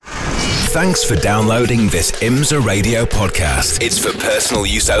Thanks for downloading this IMSA Radio podcast. It's for personal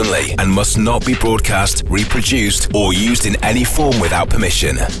use only and must not be broadcast, reproduced, or used in any form without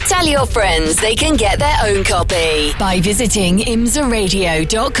permission. Tell your friends they can get their own copy by visiting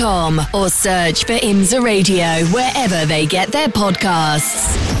imsaradio.com or search for IMSA Radio wherever they get their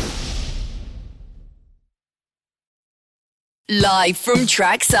podcasts. Live from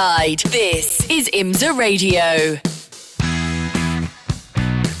trackside, this is IMSA Radio.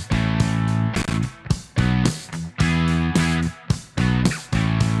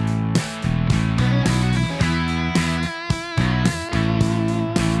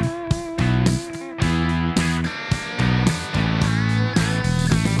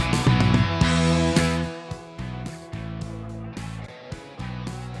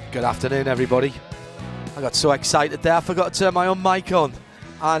 Good afternoon, everybody. I got so excited there, I forgot to turn my own mic on.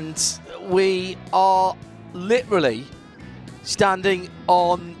 And we are literally standing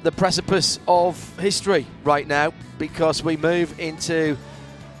on the precipice of history right now, because we move into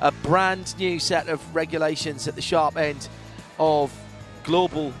a brand new set of regulations at the sharp end of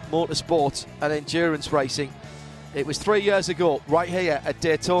global motorsport and endurance racing. It was 3 years ago, right here at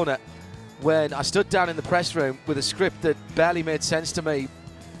Daytona, when I stood down in the press room with a script that barely made sense to me,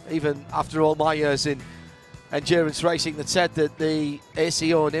 even after all my years in endurance racing, that said that the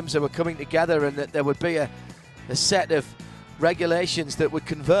ACO and IMSA were coming together and that there would be a set of regulations that would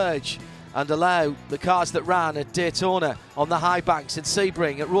converge and allow the cars that ran at Daytona, on the high banks, at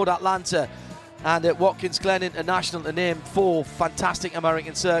Sebring, at Road Atlanta and at Watkins Glen International, to name four fantastic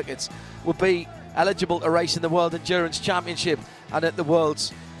American circuits, would be eligible to race in the World Endurance Championship and at the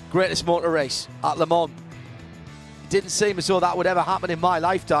world's greatest motor race at Le Mans. Didn't seem as though that would ever happen in my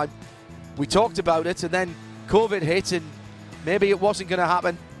lifetime. We talked about it, and then COVID hit, and maybe it wasn't going to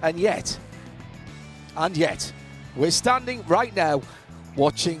happen. And yet, we're standing right now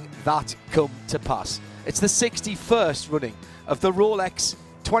watching that come to pass. It's the 61st running of the Rolex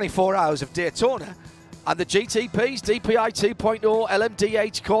 24 Hours of Daytona, and the GTPs, DPI 2.0,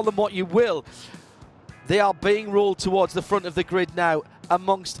 LMDH, call them what you will, they are being rolled towards the front of the grid now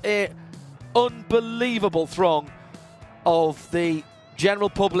amongst a unbelievable throng of the general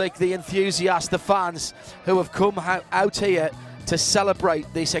public, the enthusiasts, the fans who have come out here to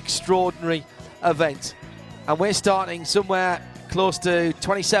celebrate this extraordinary event. And we're starting somewhere close to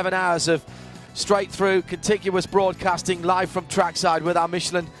 27 hours of straight through contiguous broadcasting live from trackside with our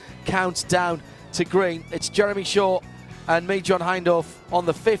Michelin countdown to green. It's Jeremy Shaw and me, John Hindhaugh, on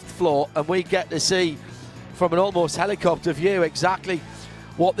the fifth floor, and we get to see from an almost helicopter view exactly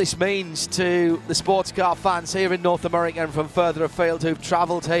what this means to the sports car fans here in North America and from further afield who've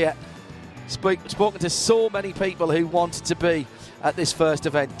travelled here. Spoken to so many people who wanted to be at this first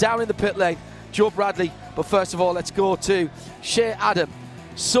event. Down in the pit lane, Joe Bradley. But first of all, let's go to Shea Adam,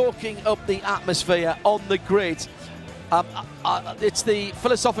 soaking up the atmosphere on the grid. It's the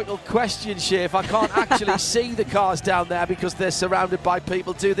philosophical question, Shea. If I can't actually see the cars down there because they're surrounded by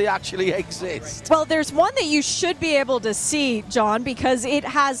people, do they actually exist? Well, there's one that you should be able to see, John, because it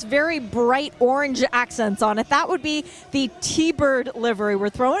has very bright orange accents on it. That would be the T-Bird livery. We're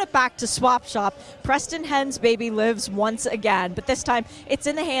throwing it back to Swap Shop. Preston Hen's baby lives once again, but this time it's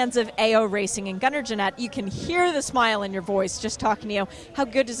in the hands of AO Racing. And Gunnar Jeanette, you can hear the smile in your voice just talking to you. How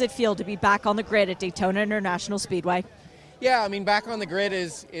good does it feel to be back on the grid at Daytona International Speedway? Yeah, I mean, back on the grid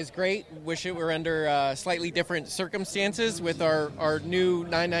is great. Wish it were under slightly different circumstances with our new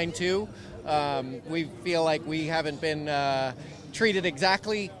 992. We feel like we haven't been treated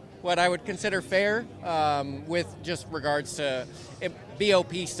exactly what I would consider fair with just regards to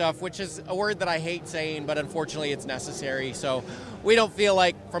BOP stuff, which is a word that I hate saying, but unfortunately it's necessary. So we don't feel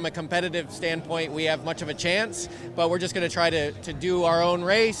like from a competitive standpoint we have much of a chance, but we're just going to try to do our own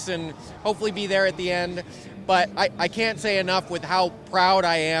race and hopefully be there at the end. But I can't say enough with how proud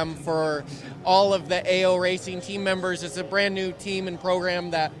I am for all of the AO Racing team members. It's a brand new team and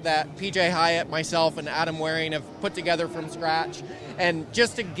program that PJ Hyatt, myself, and Adam Waring have put together from scratch. And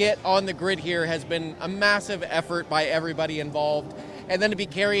just to get on the grid here has been a massive effort by everybody involved. And then to be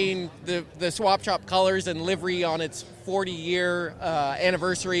carrying the Swap Shop colors and livery on its 40-year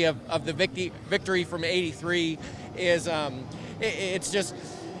anniversary of the victory from '83 is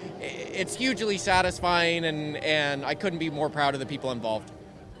it's hugely satisfying, and I couldn't be more proud of the people involved.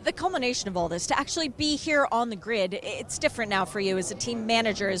 The culmination of all this, to actually be here on the grid, it's different now for you as a team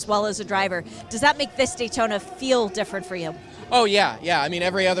manager as well as a driver. Does that make this Daytona feel different for you? Oh, yeah. I mean,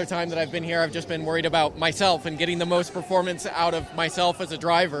 every other time that I've been here, I've just been worried about myself and getting the most performance out of myself as a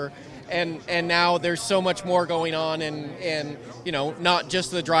driver. and now there's so much more going on, and you know, not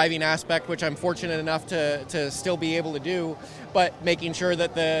just the driving aspect, which I'm fortunate enough to still be able to do, but making sure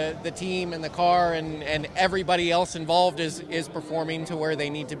that the team and the car and everybody else involved is performing to where they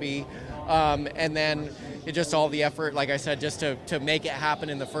need to be, and then it just all the effort, like I said, just to make it happen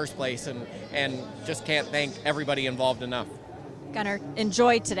in the first place, and just can't thank everybody involved enough. Gunnar,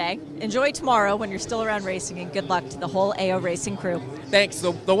 enjoy today. Enjoy tomorrow when you're still around racing, and good luck to the whole AO Racing crew. Thanks.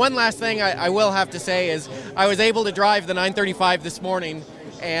 The one last thing I will have to say is I was able to drive the 935 this morning,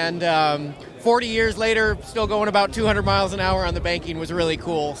 and 40 years later, still going about 200 miles an hour on the banking was really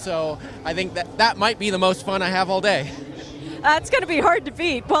cool. So I think that might be the most fun I have all day. It's going to be hard to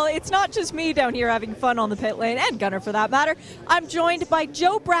beat. Well, it's not just me down here having fun on the pit lane, and Gunnar for that matter. I'm joined by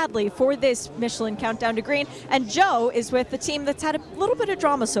Joe Bradley for this Michelin Countdown to Green, and Joe is with the team that's had a little bit of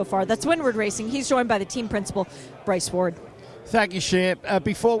drama so far. That's Windward Racing. He's joined by the team principal, Bryce Ward. Thank you, Shea.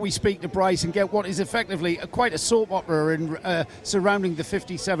 Before we speak to Bryce and get what is effectively quite a soap opera surrounding the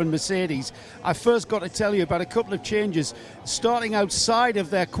 57 Mercedes, I first got to tell you about a couple of changes. Starting outside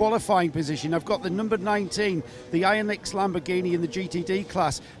of their qualifying position, I've got the number 19, the Iron Lynx Lamborghini in the GTD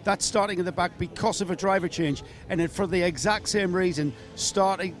class. That's starting in the back because of a driver change. And then for the exact same reason,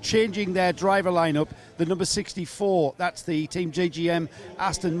 changing their driver lineup, the number 64, that's the Team GGM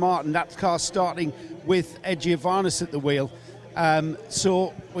Aston Martin. That car starting with Ed Giovannis at the wheel. Now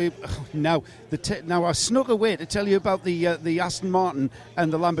I snuck away to tell you about the Aston Martin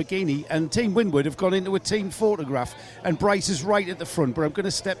and the Lamborghini, and Team Windward have gone into a team photograph, and Bryce is right at the front, but I'm going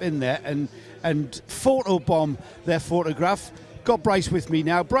to step in there and photobomb their photograph. Got Bryce with me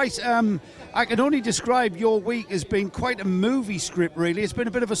now. Bryce, I can only describe your week as being quite a movie script, really. It's been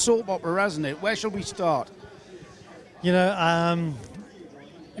a bit of a soap opera, hasn't it? Where shall we start? You know,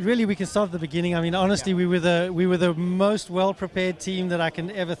 really, we can start at the beginning. I mean, honestly, we were the most well-prepared team that I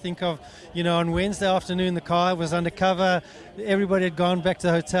can ever think of. You know, on Wednesday afternoon, the car was undercover. Everybody had gone back to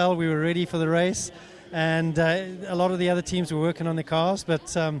the hotel. We were ready for the race. And a lot of the other teams were working on their cars.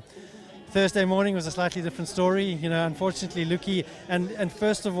 But Thursday morning was a slightly different story. You know, unfortunately, Luki, and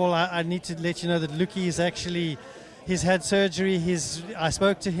first of all, I need to let you know that Luki is actually... He's had surgery. I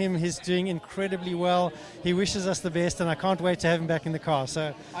spoke to him. He's doing incredibly well. He wishes us the best, and I can't wait to have him back in the car.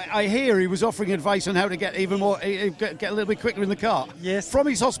 So I hear he was offering advice on how to get even more, get a little bit quicker in the car. Yes, from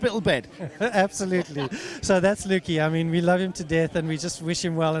his hospital bed. Absolutely. So that's Lukey. I mean, we love him to death, and we just wish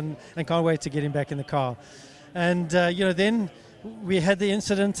him well, and can't wait to get him back in the car. And you know, then we had the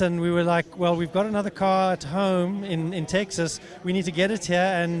incident, and we were like, well, we've got another car at home in Texas. We need to get it here,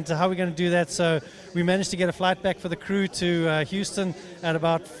 and how are we going to do that? So we managed to get a flight back for the crew to Houston at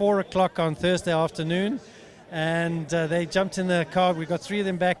about 4 o'clock on Thursday afternoon. And they jumped in the car. We got 3 of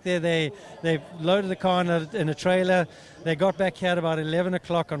them back there. They loaded the car in a trailer. They got back here at about 11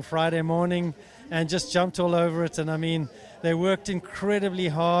 o'clock on Friday morning and just jumped all over it. And, I mean, they worked incredibly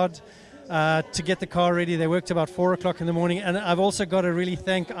hard to get the car ready. They worked about 4 o'clock in the morning. And I've also got to really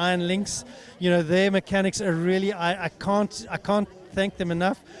thank Iron Lynx. You know, their mechanics are really, I can't thank them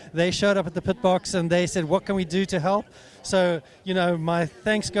enough. They showed up at the pit box and they said, what can we do to help? So, you know, my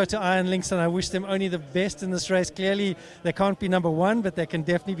thanks go to Iron Lynx, and I wish them only the best in this race. Clearly, they can't be number 1, but they can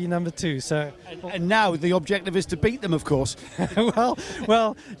definitely be number 2. So, and now the objective is to beat them, of course.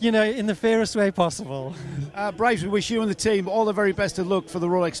 well, you know, in the fairest way possible. Bryce, we wish you and the team all the very best of luck for the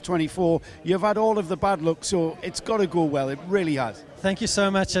Rolex 24. You've had all of the bad luck, so it's got to go well. It really has. Thank you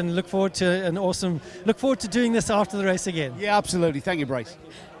so much, and look forward to doing this after the race again. Yeah, absolutely. Thank you, Bryce.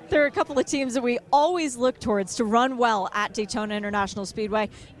 There are a couple of teams that we always look towards to run well at Daytona International Speedway.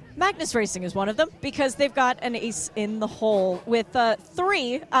 Magnus Racing is one of them because they've got an ace in the hole with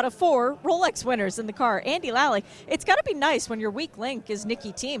 3 out of 4 Rolex winners in the car. Andy Lally, it's got to be nice when your weak link is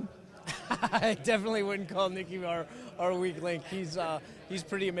Nicky Team. I definitely wouldn't call Nicky our weak link. He's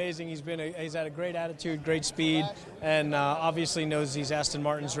pretty amazing. He's had a great attitude, great speed, and obviously knows these Aston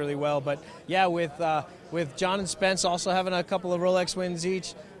Martins really well. But yeah, with John and Spence also having a couple of Rolex wins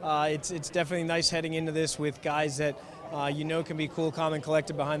each, it's definitely nice heading into this with guys that you know can be cool, calm, and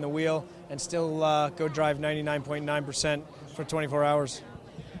collected behind the wheel and still go drive 99.9% for 24 hours.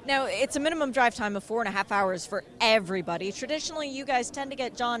 Now, it's a minimum drive time of 4.5 hours for everybody. Traditionally, you guys tend to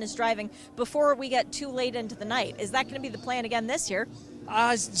get John is driving before we get too late into the night. Is that going to be the plan again this year?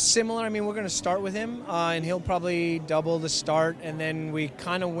 Similar. I mean, we're going to start with him, and he'll probably double the start, and then we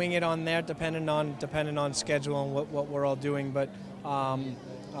kind of wing it on there, depending on schedule and what we're all doing. But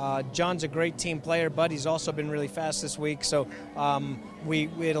John's a great team player, but he's also been really fast this week, so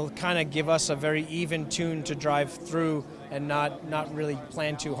it'll kind of give us a very even tune to drive through and not really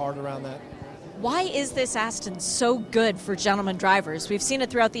plan too hard around that. Why is this Aston so good for gentlemen drivers? We've seen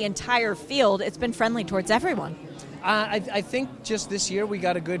it throughout the entire field. It's been friendly towards everyone. I think just this year we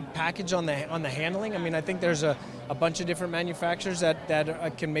got a good package on the handling. I mean, I think there's a bunch of different manufacturers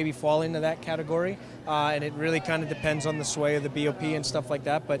that can maybe fall into that category, and it really kind of depends on the sway of the BOP and stuff like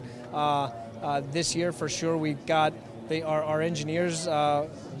that. But this year, for sure, we've got our engineers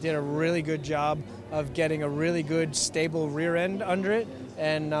did a really good job of getting a really good, stable rear end under it,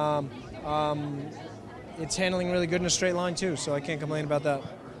 and it's handling really good in a straight line too, so I can't complain about that.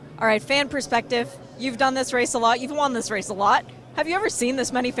 All right, fan perspective, you've done this race a lot, you've won this race a lot. Have you ever seen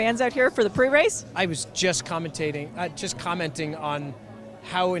this many fans out here for the pre-race? I was just commenting on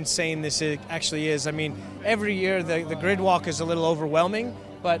how insane this actually is. I mean, every year the grid walk is a little overwhelming,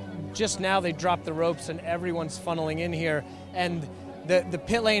 but just now they dropped the ropes and everyone's funneling in here, and the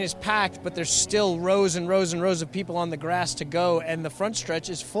pit lane is packed, but there's still rows and rows and rows of people on the grass to go, and the front stretch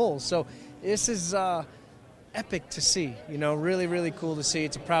is full. So this is epic to see, really, really cool to see.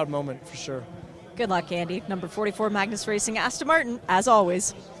 It's a proud moment for sure. Good luck, Andy. Number 44 Magnus Racing, Aston Martin, as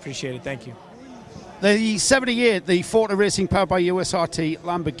always. Appreciate it. Thank you. The 78, the Fortna Racing powered by USRT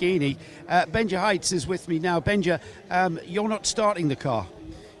Lamborghini. Benja Heights is with me now. Benja, you're not starting the car.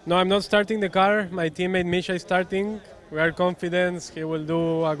 No, I'm not starting the car. My teammate Misha is starting. We are confident he will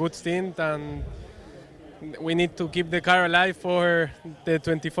do a good stint, and we need to keep the car alive for the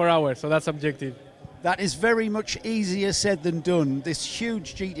 24 hours, so that's objective. That is very much easier said than done. This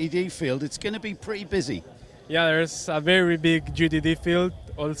huge GTD field, it's going to be pretty busy. Yeah, there's a very big GTD field.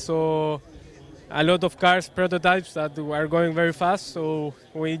 Also, a lot of cars, prototypes that are going very fast. So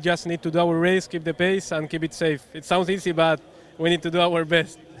we just need to do our race, keep the pace, and keep it safe. It sounds easy, but we need to do our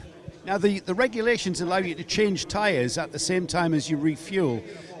best. Now, the regulations allow you to change tyres at the same time as you refuel.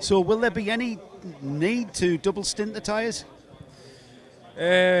 So will there be any need to double stint the tyres?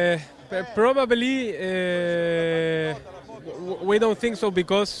 Probably we don't think so,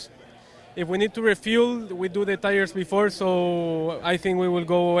 because if we need to refuel, we do the tires before, so I think we will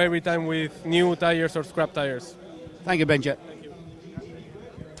go every time with new tires or scrap tires. Thank you, Benja.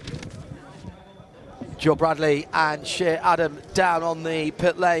 Joe Bradley and Shea Adam down on the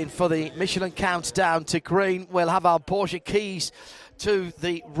pit lane for the Michelin countdown to green. We'll have our Porsche keys to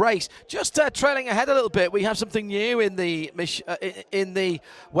the race. Just trailing ahead a little bit, we have something new in the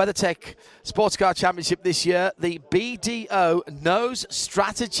WeatherTech Sports Car Championship this year, the BDO Nose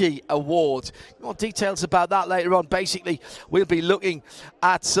Strategy Award. More details about that later on. Basically, we'll be looking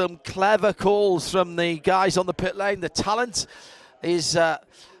at some clever calls from the guys on the pit lane. The talent is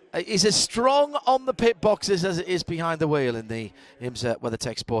as strong on the pit boxes as it is behind the wheel in the IMSA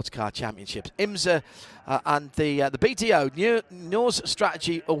WeatherTech Sports Car Championships. IMSA and the BDO Nose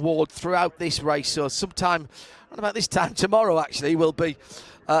Strategy Award throughout this race. So sometime, around about this time tomorrow, actually, we'll be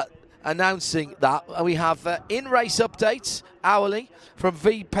announcing that. We have in-race updates hourly from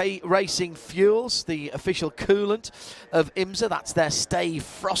VP Racing Fuels, the official coolant of IMSA. That's their Stay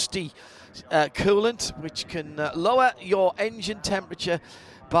Frosty coolant, which can lower your engine temperature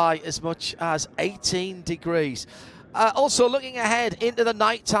by as much as 18 degrees. Also looking ahead into the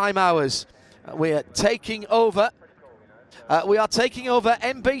nighttime hours, we are taking over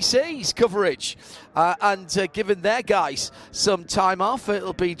NBC's coverage and giving their guys some time off.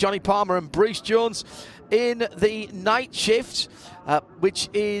 It'll be Johnny Palmer and Bruce Jones in the night shift, which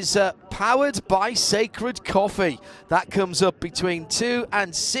is powered by Sacred Coffee. That comes up between 2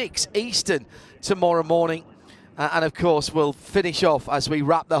 and 6 Eastern tomorrow morning. And of course, we'll finish off as we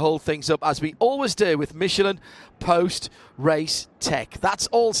wrap the whole things up, as we always do, with Michelin post-race tech. That's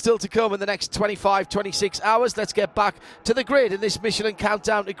all still to come in the next 25, 26 hours. Let's get back to the grid in this Michelin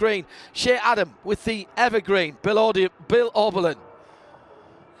countdown to green. Shea Adam with the evergreen, Bill Oberlin.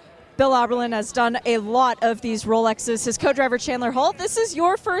 Bill Oberlin has done a lot of these Rolexes. His co-driver Chandler Hall, this is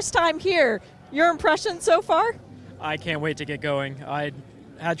your first time here. Your impression so far? I can't wait to get going. I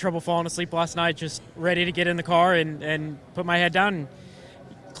had trouble falling asleep last night, just ready to get in the car and put my head down and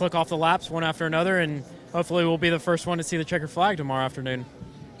click off the laps one after another, and hopefully we'll be the first one to see the checkered flag tomorrow afternoon.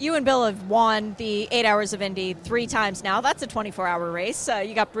 You and Bill have won the 8 Hours of Indy 3 times now. That's a 24-hour race.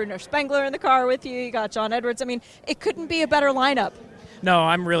 You got Bruno Spengler in the car with you. You got John Edwards. I mean, it couldn't be a better lineup. No,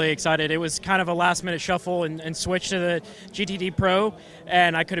 I'm really excited. It was kind of a last-minute shuffle and switch to the GTD Pro,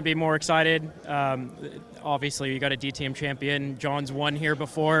 and I couldn't be more excited. Obviously, you got a DTM champion. John's won here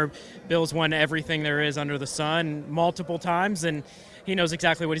before. Bill's won everything there is under the sun multiple times, and he knows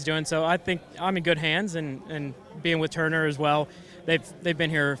exactly what he's doing. So I think I'm in good hands, and being with Turner as well, they've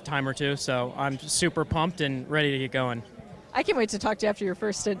been here a time or two, so I'm super pumped and ready to get going. I can't wait to talk to you after your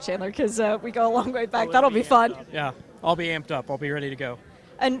first stint, Chandler, because we go a long way back. That'll be fun. Yeah, I'll be amped up. I'll be ready to go.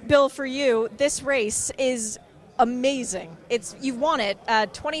 And Bill, for you, this race is amazing. You've won it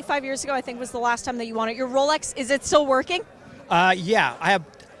 25 years ago, I think was the last time that you won it. Your Rolex, is it still working? Yeah, I have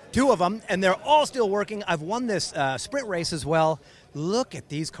 2 of them, and they're all still working. I've won this sprint race as well. Look at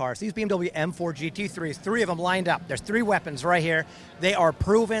these cars. These BMW M4 GT3s, 3 of them lined up. There's 3 weapons right here. They are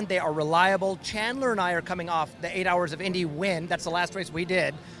proven. They are reliable. Chandler and I are coming off the 8 Hours of Indy win. That's the last race we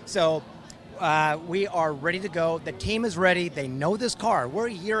did. So we are ready to go. The team is ready. They know this car. We're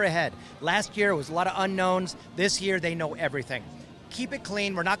a year ahead. Last year was a lot of unknowns. This year they know everything. Keep it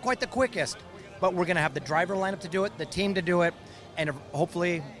clean. We're not quite the quickest, but we're going to have the driver lineup to do it, the team to do it, and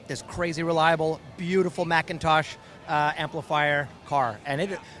hopefully this crazy reliable, beautiful Macintosh amplifier car.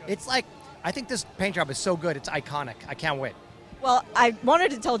 And it's like, I think this paint job is so good. It's iconic. I can't wait. Well, I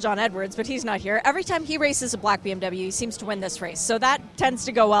wanted to tell John Edwards, but he's not here. Every time he races a black BMW, he seems to win this race. So that tends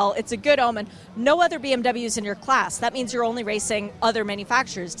to go well. It's a good omen. No other BMWs in your class. That means you're only racing other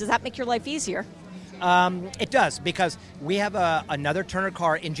manufacturers. Does that make your life easier? It does, because we have another Turner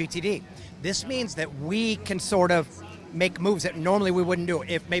car in GTD. This means that we can sort of make moves that normally we wouldn't do.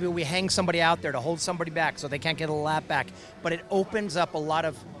 If maybe we hang somebody out there to hold somebody back so they can't get a lap back. But it opens up a lot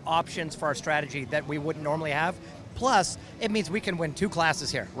of options for our strategy that we wouldn't normally have. Plus, it means we can win 2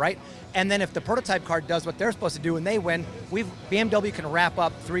 classes here, right? And then if the prototype car does what they're supposed to do and they win, BMW can wrap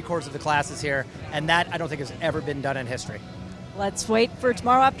up 3/4 of the classes here, and that I don't think has ever been done in history. Let's wait for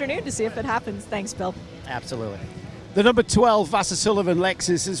tomorrow afternoon to see if it happens. Thanks, Bill. Absolutely. The number 12 Vassar Sullivan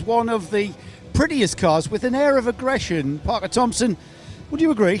Lexus is one of the prettiest cars with an air of aggression. Parker Thompson, would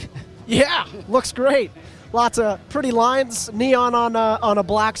you agree? Yeah, looks great. Lots of pretty lines. Neon on a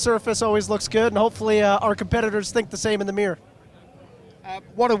black surface always looks good, and hopefully our competitors think the same in the mirror.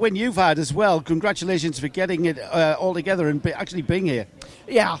 What a win you've had as well. Congratulations for getting it all together and actually being here.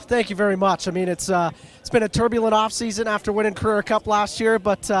 Yeah, thank you very much. I mean, it's been a turbulent offseason after winning Carrera Cup last year,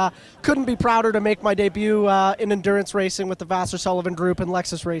 but couldn't be prouder to make my debut in endurance racing with the Vassar Sullivan Group and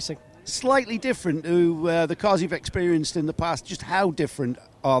Lexus Racing. Slightly different to the cars you've experienced in the past. Just how different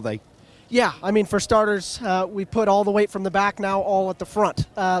are they? Yeah, I mean, for starters, we put all the weight from the back now all at the front.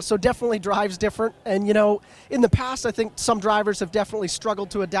 So definitely drives different. And, you know, in the past, I think some drivers have definitely struggled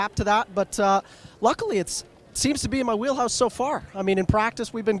to adapt to that. But luckily, it seems to be in my wheelhouse so far. I mean, in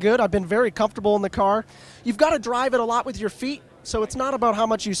practice, we've been good. I've been very comfortable in the car. You've got to drive it a lot with your feet. So it's not about how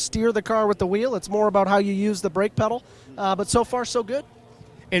much you steer the car with the wheel. It's more about how you use the brake pedal. But so far, so good.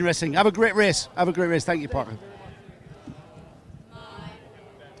 Interesting. Have a great race. Have a great race. Thank you, Parker.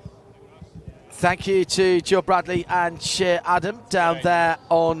 Thank you to Joe Bradley and Shea Adam down there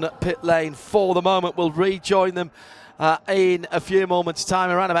on pit lane for the moment. We'll rejoin them in a few moments' time.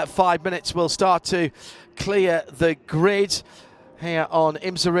 Around about 5 minutes, we'll start to clear the grid here on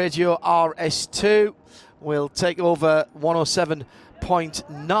IMSA Radio RS2. We'll take over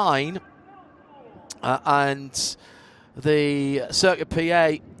 107.9 and the Circuit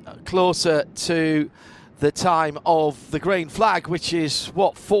PA closer to the time of the green flag, which is,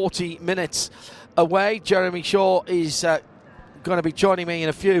 40 minutes away. Jeremy Shaw is going to be joining me in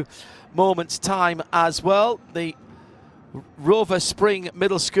a few moments' time as well. The Rover Spring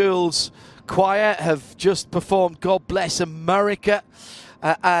Middle School's choir have just performed God Bless America,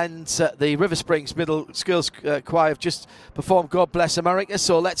 and the River Springs Middle School's choir have just performed God Bless America.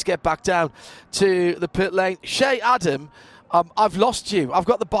 So let's get back down to the pit lane. Shea Adam, I've lost you. I've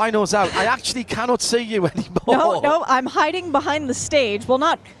got the binos out. I actually cannot see you anymore. No, I'm hiding behind the stage. Well,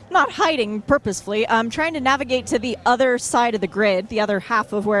 not hiding purposefully. I'm trying to navigate to the other side of the grid, the other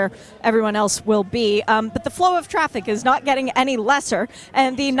half of where everyone else will be. But the flow of traffic is not getting any lesser,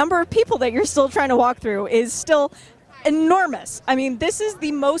 and the number of people that you're still trying to walk through is still enormous. I mean, this is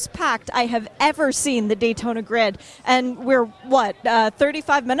the most packed I have ever seen the Daytona grid, and we're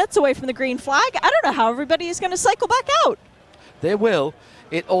 35 minutes away from the green flag. I don't know how everybody is going to cycle back out. They will.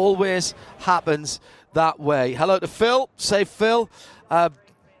 It always happens that way. Hello to Phil. Say, Phil,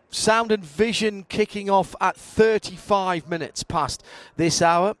 sound and vision kicking off at 35 minutes past this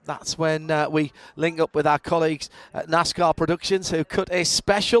hour. That's when we link up with our colleagues at NASCAR Productions, who cut a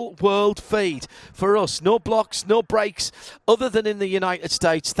special world feed for us. No blocks, no breaks, other than in the United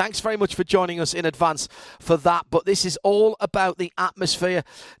States. Thanks very much for joining us in advance for that. But this is all about the atmosphere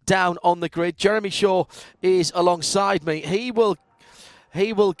down on the grid. Jeremy Shaw is alongside me. He will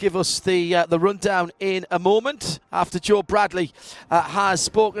give us the rundown in a moment after Joe Bradley has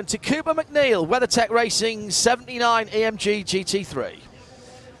spoken to Cooper McNeil, WeatherTech Racing 79 AMG GT3.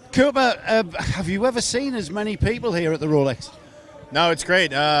 Cooper, have you ever seen as many people here at the Rolex? No, it's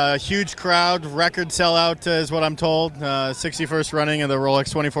great. Huge crowd, record sellout is what I'm told. 61st running of the Rolex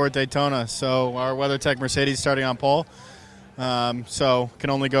 24 at Daytona. So our WeatherTech Mercedes starting on pole. So can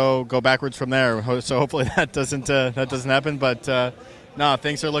only go backwards from there. So hopefully that doesn't happen. But no,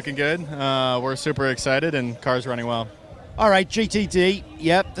 things are looking good. We're super excited, and car's running well. All right, GTD,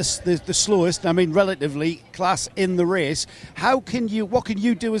 yep, the slowest, relatively, class in the race. What can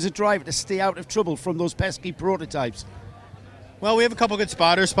you do as a driver to stay out of trouble from those pesky prototypes? Well, we have a couple good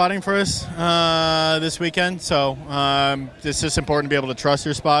spotters spotting for us this weekend, so it's just important to be able to trust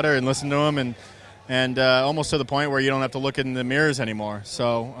your spotter and listen to him, and almost to the point where you don't have to look in the mirrors anymore.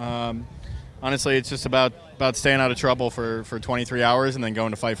 So honestly, it's just about staying out of trouble for 23 hours and then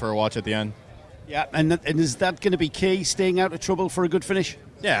going to fight for a watch at the end. Yeah, and is that going to be key, staying out of trouble for a good finish?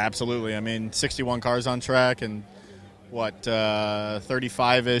 Yeah, absolutely. 61 cars on track and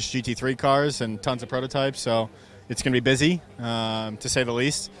 35-ish GT3 cars and tons of prototypes, so it's going to be busy, to say the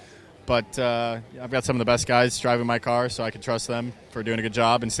least. But I've got some of the best guys driving my car, so I can trust them for doing a good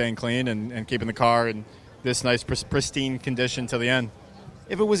job and staying clean and keeping the car in this nice, pristine condition to the end.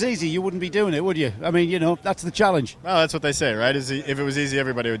 If it was easy, you wouldn't be doing it, would you? That's the challenge. Well, that's what they say, right? If it was easy,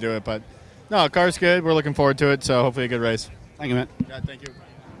 everybody would do it, but... No, car's good. We're looking forward to it, so hopefully a good race. Thank you, man. Yeah, thank you.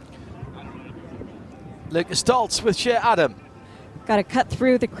 Lucas Stoltz with Shea Adam. Got to cut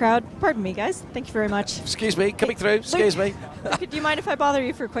through the crowd. Pardon me, guys. Thank you very much. Excuse me, coming through. Excuse me. Do you mind if I bother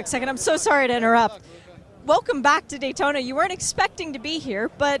you for a quick second? I'm so sorry to interrupt. Welcome back to Daytona. You weren't expecting to be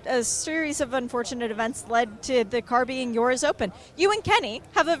here, but a series of unfortunate events led to the car being yours open. You and Kenny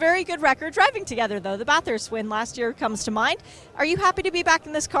have a very good record driving together, though. The Bathurst win last year comes to mind. Are you happy to be back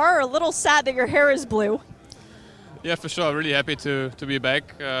in this car, or a little sad that your hair is blue? Yeah, for sure. Really happy to be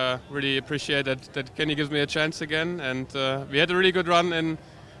back. Really appreciate that Kenny gives me a chance again. And we had a really good run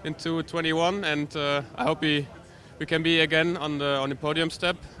into 21, and I hope we can be again on the podium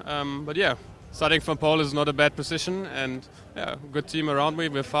step. But yeah. Starting from pole is not a bad position, and yeah, good team around me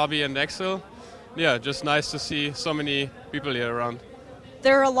with Fabi and Axel. Yeah, just nice to see so many people here around.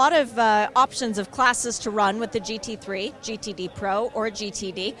 There are a lot of options of classes to run with the GT3, GTD Pro, or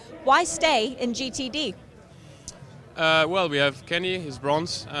GTD. Why stay in GTD? Well, we have Kenny, he's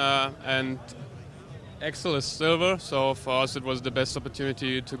bronze, and Axel is silver, so for us it was the best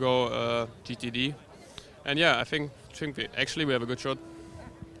opportunity to go GTD. And yeah, I think we have a good shot.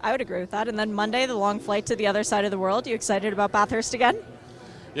 I would agree with that. And then Monday, the long flight to the other side of the world. You excited about Bathurst again?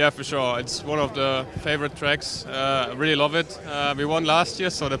 Yeah, for sure. It's one of the favorite tracks. I really love it. We won last year,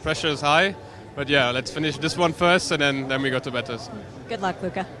 so the pressure is high. But yeah, let's finish this one first, and then we go to Bathurst. Good luck,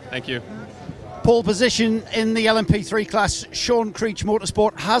 Luca. Thank you. Pole position in the LMP3 class. Sean Creech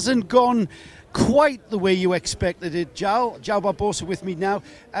Motorsport hasn't gone quite the way you expected it. João Barbosa with me now.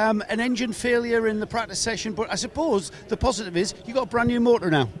 An engine failure in the practice session, but I suppose the positive is you got a brand new motor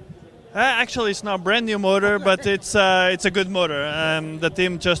now. Actually, it's not a brand new motor, but it's a good motor. The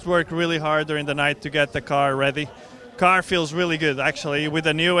team just worked really hard during the night to get the car ready. Car feels really good, actually, with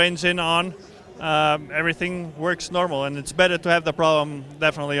the new engine on. Everything works normal, and it's better to have the problem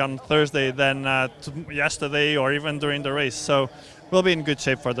definitely on Thursday than yesterday or even during the race. So we'll be in good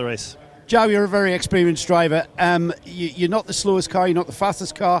shape for the race. Joe, you're a very experienced driver. You're not the slowest car, you're not the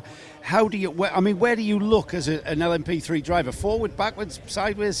fastest car. Where do you look as an LMP3 driver? Forward, backwards,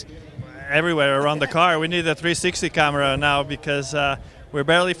 sideways? Everywhere around the car. We need a 360 camera now because we're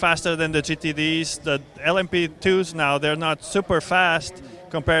barely faster than the GTDs. The LMP2s now, they're not super fast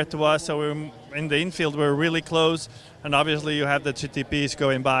compared to us, so we're in the infield we're really close, and obviously you have the GTPs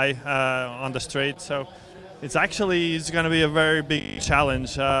going by on the straight, so it's going to be a very big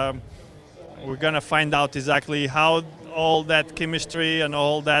challenge. We're going to find out exactly how all that chemistry and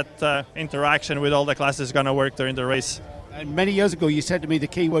all that interaction with all the classes is going to work during the race. And many years ago you said to me the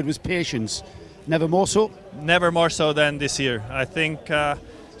key word was patience. Never more so? Never more so than this year. I think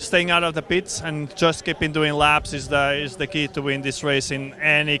staying out of the pits and just keeping doing laps is the key to win this race in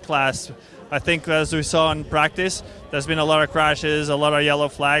any class. I think as we saw in practice, there's been a lot of crashes, a lot of yellow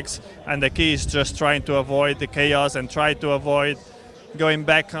flags, and the key is just trying to avoid the chaos and try to avoid going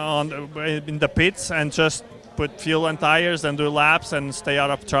back in the pits and just put fuel on tires and do laps and stay out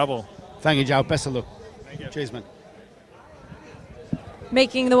of trouble. Thank you, Joe. Best of luck. Thank you. Cheers, man.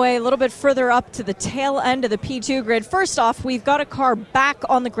 Making the way a little bit further up to the tail end of the P2 grid. First off, we've got a car back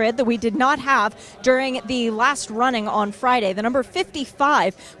on the grid that we did not have during the last running on Friday. The number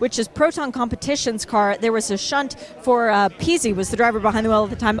 55, which is Proton Competition's car. There was a shunt for Peasy, was the driver behind the wheel at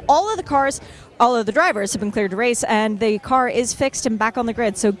the time. All of the drivers have been cleared to race, and the car is fixed and back on the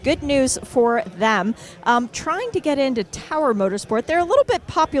grid. So good news for them. Trying to get into Tower Motorsport. They're a little bit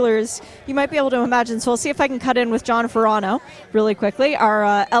popular, as you might be able to imagine. So we'll see if I can cut in with John Ferrano really quickly,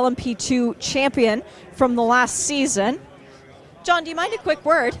 our LMP2 champion from the last season. John, do you mind a quick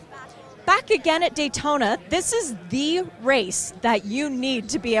word? back again at Daytona. This is the race that you need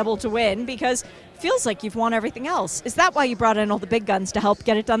to be able to win because it feels like you've won everything else. Is that why you brought in all the big guns to help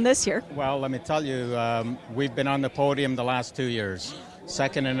get it done this year? Well, let me tell you, we've been on the podium the last 2 years,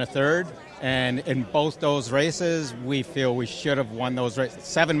 second and a third. And in both those races, we feel we should have won those races.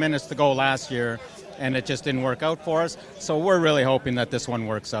 7 minutes to go last year, and it just didn't work out for us. So we're really hoping that this one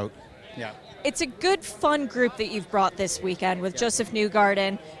works out. Yeah. It's a good, fun group that you've brought this weekend with Joseph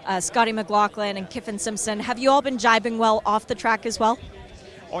Newgarden, Scotty McLaughlin, and Kiffin Simpson. Have you all been jibing well off the track as well?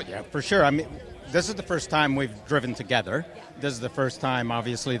 Oh, yeah, for sure. I mean, this is the first time we've driven together. This is the first time,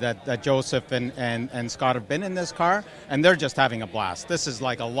 obviously, that Joseph and Scott have been in this car, and they're just having a blast. This is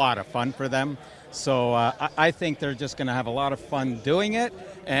like a lot of fun for them. So I think they're just going to have a lot of fun doing it,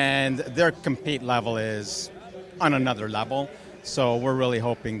 and their compete level is on another level. So we're really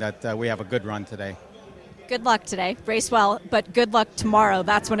hoping that we have a good run today. Good luck today. Race well, but good luck tomorrow.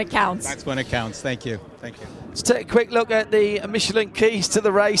 That's when it counts. That's when it counts. Thank you. Thank you. Let's take a quick look at the Michelin keys to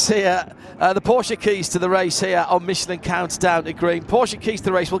the race here. The Porsche keys to the race here on Michelin Countdown to Green. Porsche keys to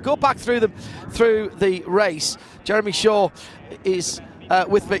the race. We'll go back through them through the race. Jeremy Shaw is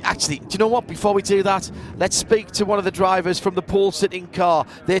with me. Actually, do you know what? Before we do that, let's speak to one of the drivers from the pole sitting car.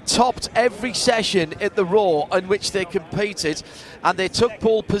 They topped every session at the Raw in which they competed, and they took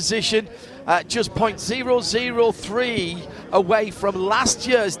pole position just 0.003 away from last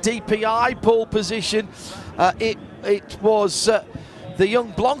year's DPI pole position. It was the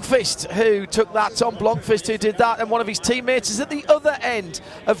young Blomqvist who took that. Tom Blomqvist who did that, and one of his teammates is at the other end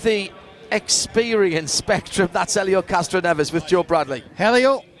of the experience spectrum. That's Helio Castroneves with Joe Bradley.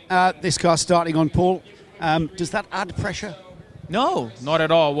 Helio, this car starting on pole. Does that add pressure? No, not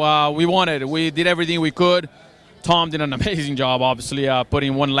at all. We wanted it. We did everything we could. Tom did an amazing job, obviously,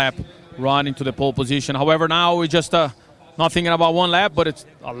 putting one lap run into the pole position. However, now we're just not thinking about one lap, but it's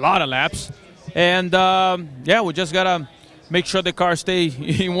a lot of laps. And, we just got to make sure the car stay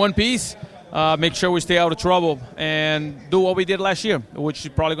in one piece, make sure we stay out of trouble, and do what we did last year, which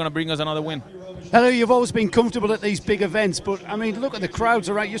is probably going to bring us another win. Hello, you've always been comfortable at these big events, but, I mean, look at the crowds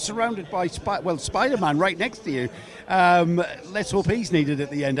around. You're surrounded by, Spider-Man right next to you. Let's hope he's needed at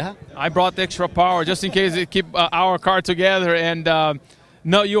the end, huh? I brought the extra power just in case it keep our car together. And,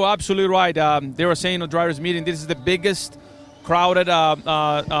 no, you're absolutely right. They were saying at drivers' meeting, this is the biggest crowded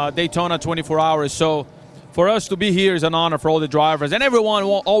Daytona 24 hours. So for us to be here is an honor for all the drivers. And everyone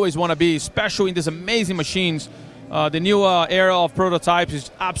will always want to be, especially in these amazing machines. The new era of prototypes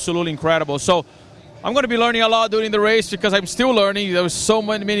is absolutely incredible. So I'm going to be learning a lot during the race because I'm still learning. There's so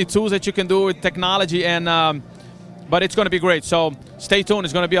many tools that you can do with technology, and but it's going to be great. So stay tuned.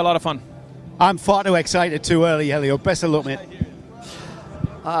 It's going to be a lot of fun. I'm far too excited too early, Helio. Best of luck, mate.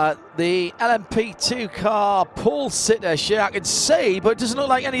 The LMP2 car pole sitter, I can see, but it doesn't look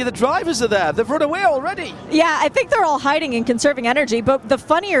like any of the drivers are there. They've run away already. Yeah, I think they're all hiding and conserving energy. But the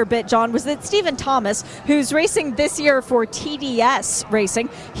funnier bit, John, was that Stephen Thomas, who's racing this year for TDS Racing,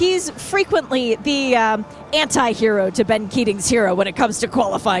 he's frequently the anti-hero to Ben Keating's hero when it comes to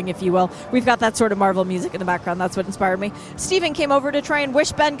qualifying, if you will. We've got that sort of Marvel music in the background. That's what inspired me. Stephen came over to try and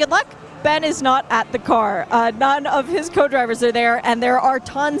wish Ben good luck. Ben is not at the car. None of his co-drivers are there, and there are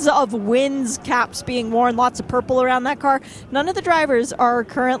tons of wins caps being worn, lots of purple around that car. None of the drivers are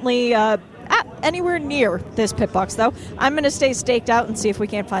currently anywhere near this pit box, though. I'm going to stay staked out and see if we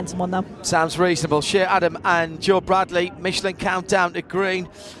can't find someone, though. Sounds reasonable. Shea Adam and Joe Bradley, Michelin Countdown to Green.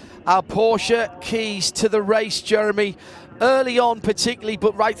 Our Porsche keys to the race, Jeremy. Early on particularly,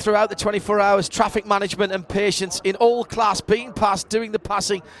 but right throughout the 24 hours, traffic management and patience in all class, being passed, doing the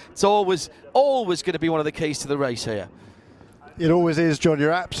passing, it's always going to be one of the keys to the race here. It always is, John. You're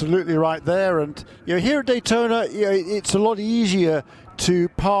absolutely right there. And here at Daytona, it's a lot easier to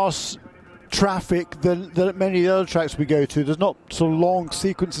pass traffic than at many of the other tracks we go to. There's not so long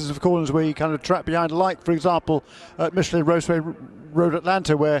sequences of corners where you kind of trap behind, like, for example, at Michelin Raceway Road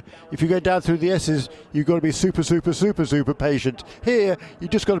Atlanta, where if you go down through the S's, you've got to be super patient. Here, you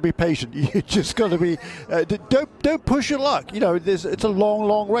just got to be patient. You just got to be don't push your luck. It's a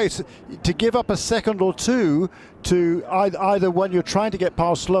long race. To give up a second or two to either when you're trying to get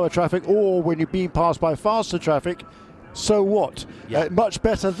past slower traffic or when you're being passed by faster traffic, so what? Yeah. Much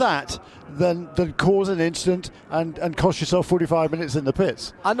better that than cause an incident and cost yourself 45 minutes in the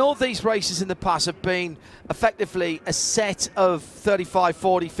pits. I know these races in the past have been effectively a set of 35,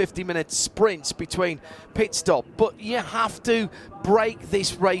 40, 50-minute sprints between pit stop, but you have to break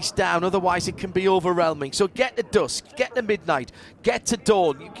this race down, otherwise it can be overwhelming. So get to dusk, get to midnight, get to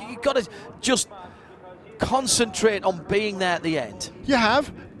dawn. You've got to just concentrate on being there at the end. You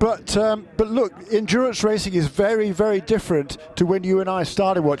have, But look, endurance racing is very, very different to when you and I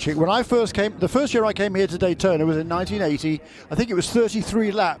started watching. When I first came, the first year I came here to Daytona was in 1980. I think it was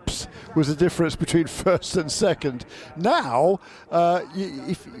 33 laps was the difference between first and second. Now,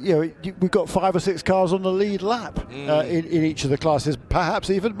 we've got 5 or 6 cars on the lead lap in each of the classes, perhaps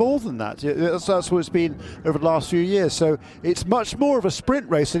even more than that. That's what it's been over the last few years. So it's much more of a sprint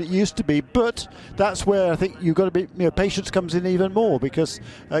race than it used to be. But that's where I think you've got to be. Patience comes in even more, because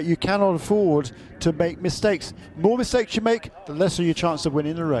you cannot afford to make mistakes. The more mistakes you make, the lesser your chance of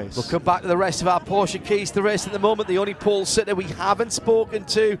winning the race. We'll come back to the rest of our Porsche keys to the race at the moment. The only pole sitter we haven't spoken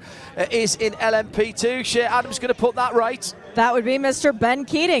to is in LMP2. Shea Adams going to put that right. That would be Mr. Ben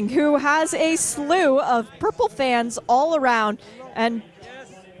Keating, who has a slew of purple fans all around. And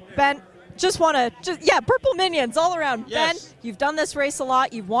Ben, purple minions all around. Yes. Ben, you've done this race a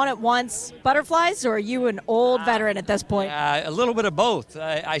lot. You've won it once. Butterflies, or are you an old veteran at this point? A little bit of both.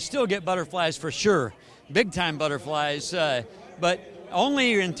 I still get butterflies for sure, big time butterflies, but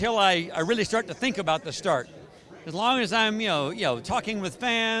only until I really start to think about the start. As long as I'm, talking with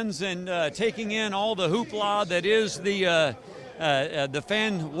fans and taking in all the hoopla that is the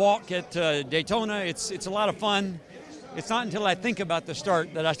fan walk at Daytona, it's a lot of fun. It's not until I think about the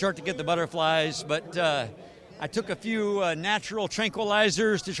start that I start to get the butterflies, but I took a few natural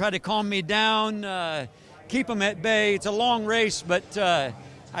tranquilizers to try to calm me down, keep them at bay. It's a long race, but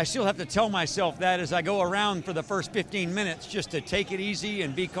I still have to tell myself that as I go around for the first 15 minutes, just to take it easy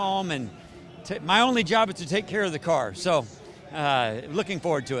and be calm. And my only job is to take care of the car. So looking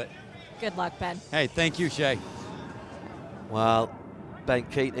forward to it. Good luck, Ben. Hey, thank you, Shea. Well, Ben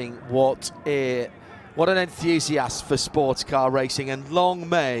Keating, what an enthusiast for sports car racing, and long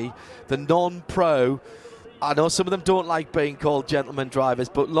may the non-pro, I know some of them don't like being called gentleman drivers,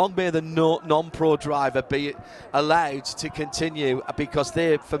 but long may the non-pro driver be allowed to continue, because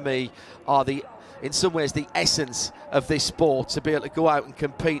they, for me, are in some ways the essence of this sport, to be able to go out and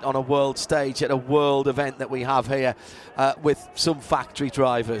compete on a world stage at a world event that we have here with some factory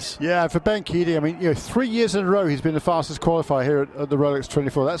drivers. Yeah, for Ben Keating, 3 years in a row he's been the fastest qualifier here at the Rolex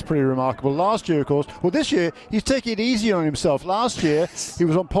 24. That's pretty remarkable. Last year, of course, this year he's taking it easy on himself. Last year he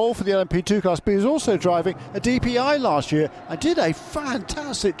was on pole for the LMP2 class, but he was also driving a DPI last year and did a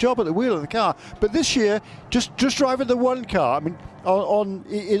fantastic job at the wheel of the car. But this year, just driving the one car,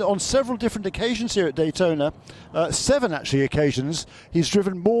 on several different occasions here at Daytona, 7 actually occasions, he's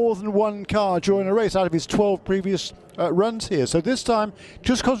driven more than one car during a race out of his 12 previous runs here. So this time,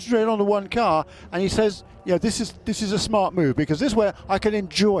 just concentrate on the one car, and he says, this is a smart move, because this way I can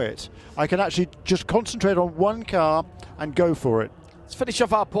enjoy it. I can actually just concentrate on one car and go for it. Let's finish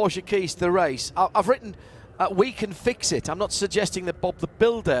off our Porsche keys to the race. I've written, we can fix it. I'm not suggesting that Bob the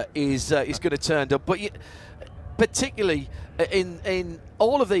Builder is going to turn up, but particularly in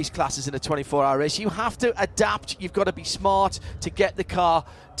all of these classes in a 24-hour race, you have to adapt. You've got to be smart to get the car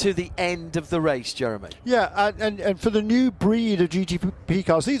to the end of the race, Jeremy. Yeah, and for the new breed of GTP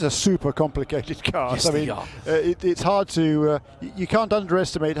cars, these are super complicated cars. Yes, they are. It's hard to you can't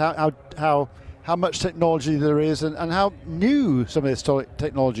underestimate how much technology there is, and how new some of this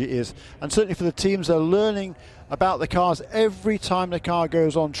technology is. And certainly for the teams, they're learning about the cars every time the car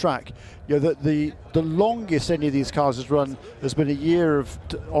goes on track. The longest any of these cars has run has been a year of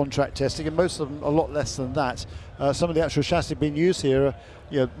on-track testing, and most of them a lot less than that. Some of the actual chassis being used here,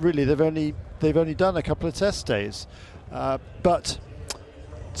 really they've only done a couple of test days. But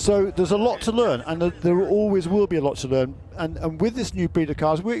so there's a lot to learn, and there always will be a lot to learn. And with this new breed of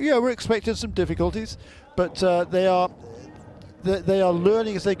cars, we're expecting some difficulties, but they are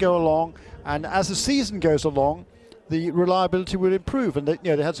learning as they go along. And as the season goes along, the reliability will improve. And they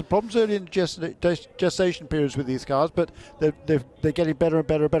had some problems early in gestation periods with these cars, but they're getting better and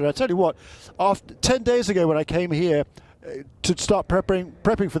better and better. I tell you what, after 10 days ago when I came here to start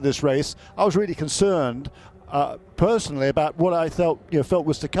prepping for this race, I was really concerned personally about what I felt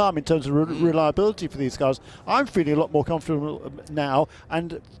was to come in terms of reliability for these cars. I'm feeling a lot more comfortable now,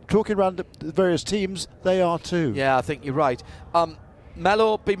 and talking around the various teams, they are too. Yeah, I think you're right.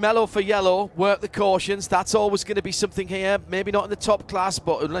 Be mellow for yellow, work the cautions. That's always going to be something here. Maybe not in the top class,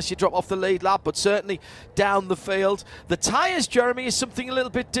 but unless you drop off the lead lap, but certainly down the field. The tyres, Jeremy, is something a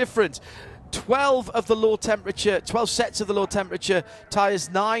little bit different. 12 sets of the low temperature tyres,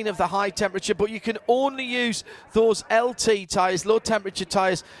 9 of the high temperature, but you can only use those LT tyres, low temperature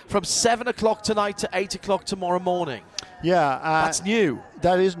tyres, from 7 o'clock tonight to 8 o'clock tomorrow morning. Yeah, that's new.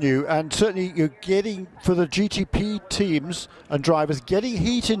 That is new, and certainly you're getting, for the GTP teams and drivers, getting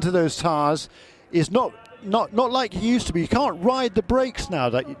heat into those tyres is not not like you used to be. You can't ride the brakes now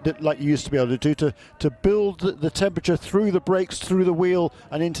like you used to be able to do to build the temperature through the brakes, through the wheel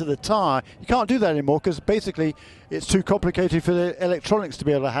and into the tyre. You can't do that anymore because basically it's too complicated for the electronics to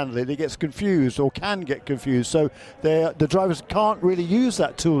be able to handle it. It gets confused or can get confused. So the drivers can't really use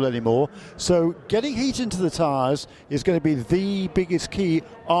that tool anymore. So getting heat into the tyres is going to be the biggest key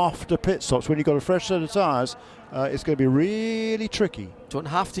after pit stops. When you've got a fresh set of tyres, it's going to be really tricky. Don't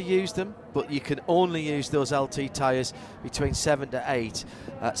have to use them, but you can only use those LT tyres between 7 to 8,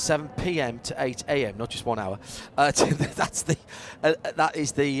 7 p.m. to 8 a.m., not just 1 hour. That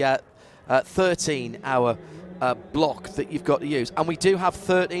is the 13-hour block that you've got to use. And we do have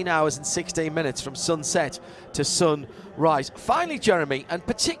 13 hours and 16 minutes from sunset to sunrise. Finally, Jeremy, and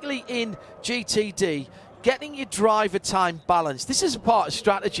particularly in GTD, getting your driver time balanced. This is a part of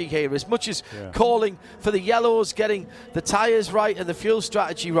strategy here, as much as calling for the yellows, getting the tyres right and the fuel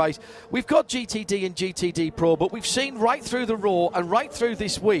strategy right. We've got GTD and GTD Pro, but we've seen right through the Raw and right through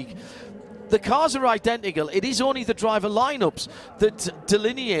this week, the cars are identical. It is only the driver lineups that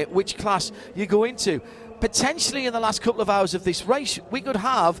delineate which class you go into. Potentially in the last couple of hours of this race, we could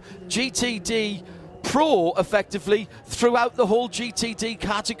have GTD Pro effectively throughout the whole GTD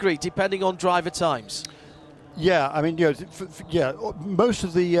category, depending on driver times. Yeah, I mean, most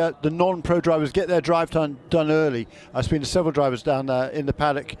of the non-pro drivers get their drive time done early. I've seen several drivers down in the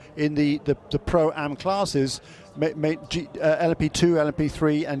paddock in the Pro-Am classes, LMP2,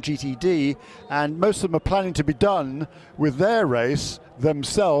 LMP3 and GTD, and most of them are planning to be done with their race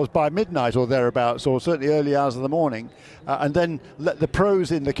themselves by midnight or thereabouts, or certainly early hours of the morning, and then let the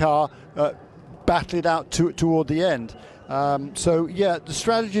pros in the car battle it out toward the end. The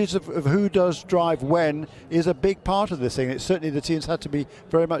strategies of who does drive when is a big part of this thing. It's certainly the teams had to be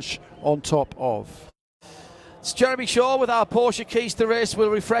very much on top of. It's Jeremy Shaw with our Porsche Keys to Race.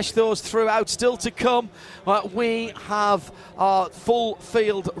 We'll refresh those throughout. Still to come, we have our full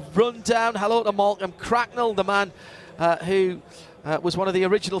field rundown. Hello to Malcolm Cracknell, the man who was one of the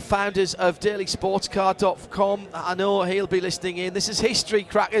original founders of dailysportscar.com. I know he'll be listening in. This is history,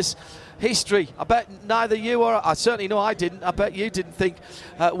 crackers. History. I bet neither you or I certainly know I didn't. I bet you didn't think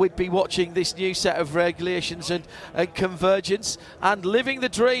we'd be watching this new set of regulations and convergence and living the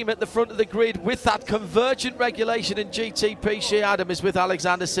dream at the front of the grid with that convergent regulation in GTP. Shea Adam is with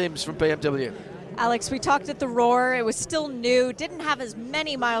Alexander Sims from BMW. Alex, we talked at the Roar. It was still new, didn't have as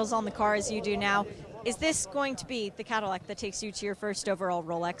many miles on the car as you do now. Is this going to be the Cadillac that takes you to your first overall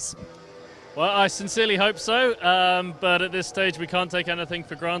Rolex? Well, I sincerely hope so, but at this stage we can't take anything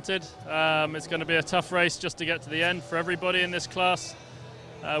for granted. It's going to be a tough race just to get to the end for everybody in this class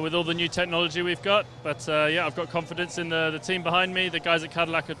with all the new technology we've got. But I've got confidence in the team behind me. The guys at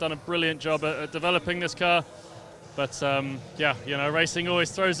Cadillac have done a brilliant job at developing this car. But racing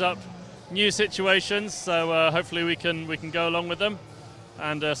always throws up new situations, so hopefully we can go along with them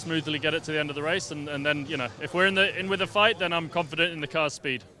and smoothly get it to the end of the race. And then, if we're in with a fight, then I'm confident in the car's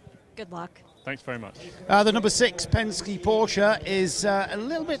speed. Good luck. Thanks very much. The number 6 Penske Porsche is a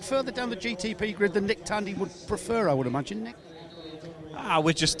little bit further down the GTP grid than Nick Tandy would prefer, I would imagine, Nick.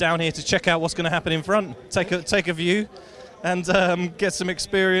 We're just down here to check out what's going to happen in front, take a view and get some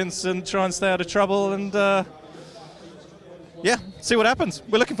experience and try and stay out of trouble and see what happens.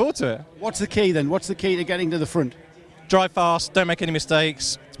 We're looking forward to it. What's the key then? What's the key to getting to the front? Drive fast, don't make any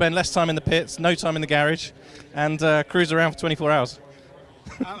mistakes, spend less time in the pits, no time in the garage, and cruise around for 24 hours.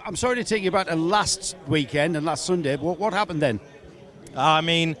 I'm sorry to take you back to last weekend and last Sunday, but what happened then?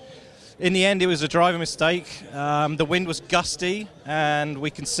 In the end, it was a driver mistake. The wind was gusty, and we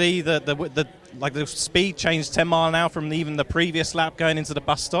can see that the speed changed 10 mile an hour from even the previous lap going into the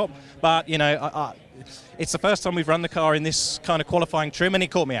bus stop. But it's the first time we've run the car in this kind of qualifying trim, and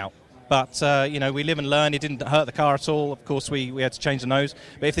it caught me out. But we live and learn. It didn't hurt the car at all. Of course, we had to change the nose.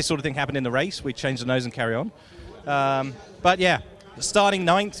 But if this sort of thing happened in the race, we'd change the nose and carry on. Starting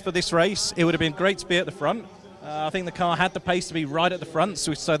 9th for this race, it would have been great to be at the front. I think the car had the pace to be right at the front,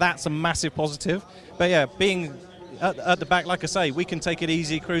 so that's a massive positive. But being at the back, like I say, we can take it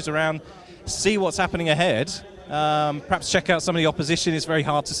easy, cruise around, see what's happening ahead. Perhaps check out some of the opposition. It's very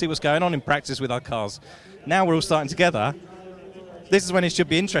hard to see what's going on in practice with our cars. Now we're all starting together. This is when it should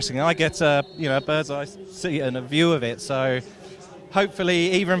be interesting. I get a bird's eye see and a view of it. So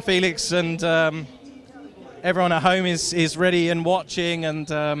hopefully Eva and Felix and everyone at home is ready and watching, and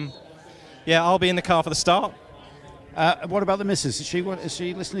I'll be in the car for the start. What about the missus? Is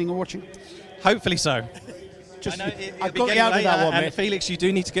she listening or watching? Hopefully so. I've got you out of that one, and mate. Felix, you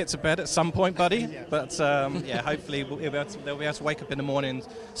do need to get to bed at some point, buddy. But hopefully they'll be able to wake up in the morning and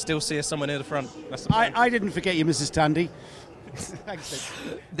still see us somewhere near the front. That's the plan. I didn't forget you, Mrs. Tandy. Thanks,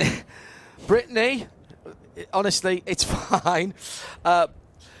 Brittany, honestly, it's fine.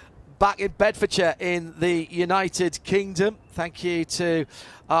 Back in Bedfordshire in the United Kingdom. Thank you to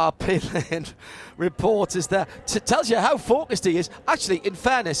our pit-lane reporters there. Tells you how focused he is. Actually, in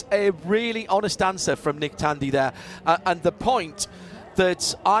fairness, a really honest answer from Nick Tandy there. And the point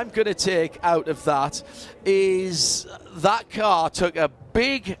that I'm going to take out of that is that car took a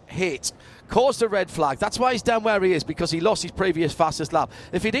big hit, caused a red flag. That's why he's down where he is, because he lost his previous fastest lap.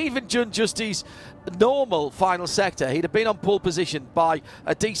 If he'd even done just his normal final sector, he'd have been on pole position by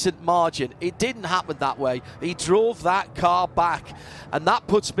a decent margin. It didn't happen that way. He drove that car back, and that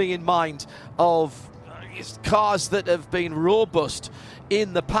puts me in mind of cars that have been robust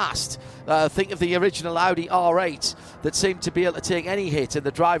in the past. Think of the original Audi R8 that seemed to be able to take any hit, and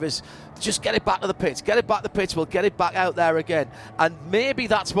the drivers just get it back to the pits, we'll get it back out there again. And maybe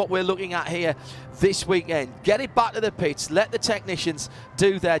that's what we're looking at here this weekend. Get it back to the pits, let the technicians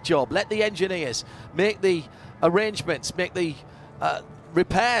do their job, let the engineers make the arrangements, make the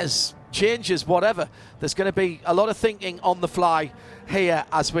repairs, changes, whatever. There's going to be a lot of thinking on the fly here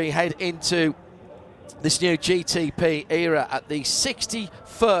as we head into this new GTP era at the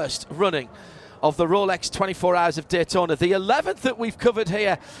 61st running of the Rolex 24 Hours of Daytona. The 11th that we've covered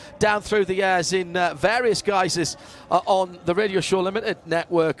here down through the years in various guises on the Radio Show Limited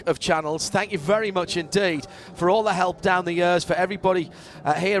network of channels. Thank you very much indeed for all the help down the years, for everybody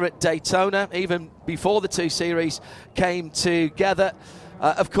here at Daytona, even before the two series came together.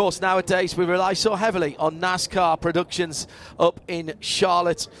 Of course, nowadays we rely so heavily on NASCAR Productions up in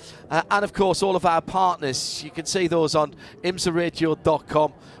Charlotte. And of course, all of our partners. You can see those on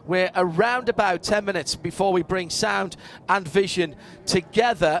imsaradio.com. We're around about 10 minutes before we bring sound and vision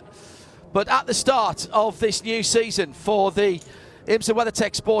together. But at the start of this new season for the IMSA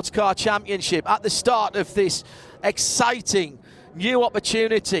WeatherTech Sports Car Championship, at the start of this exciting new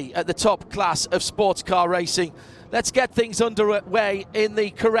opportunity at the top class of sports car racing, let's get things underway in the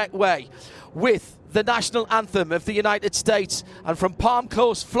correct way with the national anthem of the United States. And from Palm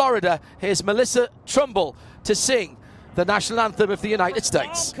Coast, Florida, here's Melissa Trumbull to sing the national anthem of the United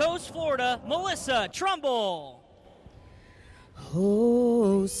States. Palm Coast, Florida, Melissa Trumbull.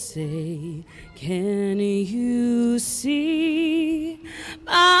 Oh, say, can you see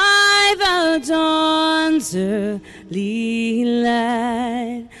by the dawn's early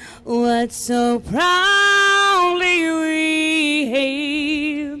light what so proudly we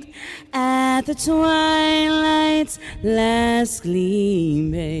hailed at the twilight's last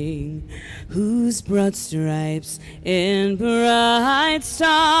gleaming, whose broad stripes and bright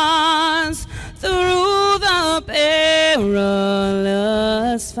stars through the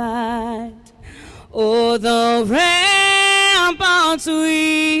perilous fight o'er the ramparts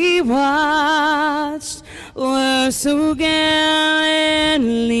we watched were so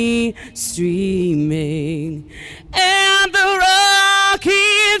gallantly streaming, and the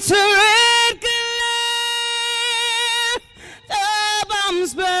rockets red glare, the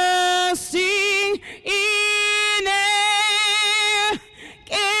bombs bursting in air,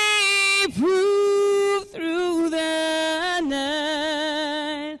 gave proof through the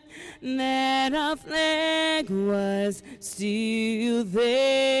night that our flag was still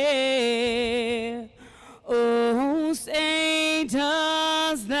there. Oh, say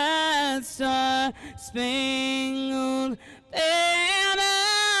does that star-spangled banner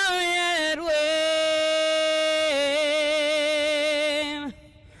yet wave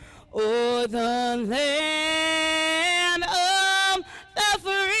o'er the land of the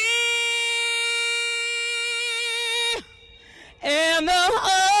free and the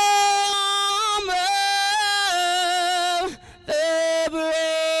home of the brave?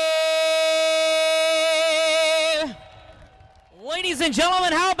 Ladies and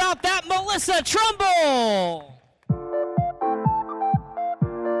gentlemen, how about that, Melissa Trumbull?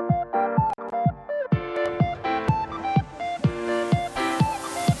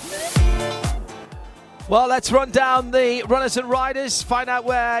 Well, let's run down the runners and riders, find out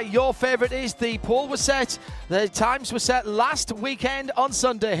where your favourite is. The poll was set, the times were set last weekend on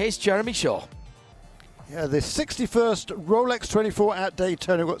Sunday. Here's Jeremy Shaw. Yeah, the 61st Rolex 24 at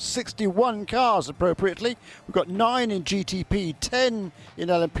Daytona. We've got 61 cars appropriately. We've got 9 in GTP, 10 in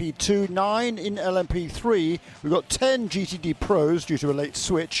LMP2, 9 in LMP3. We've got 10 GTD Pros due to a late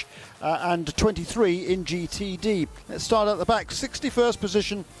switch, and 23 in GTD. Let's start at the back. 61st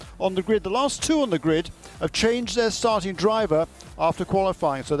position on the grid. The last two on the grid have changed their starting driver after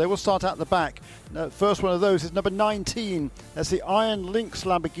qualifying, so they will start at the back. First one of those is number 19. That's the Iron Lynx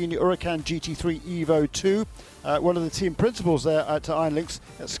Lamborghini Huracan GT3 Evo 2. One of the team principals there at Iron Lynx,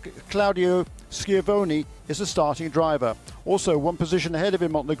 that's Claudio Schiavone, is the starting driver. Also, one position ahead of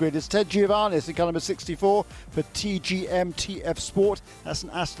him on the grid is Ted Giovannis in car number 64 for TGM TF Sport. That's an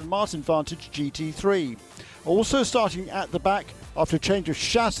Aston Martin Vantage GT3. Also starting at the back after a change of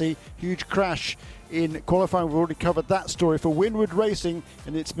chassis, huge crash in qualifying. We've already covered that story for Winward Racing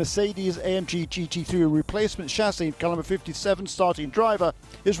and its Mercedes AMG GT3 replacement chassis. Car number 57 starting driver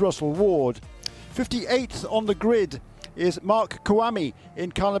is Russell Ward. 58th on the grid is Mark Kawami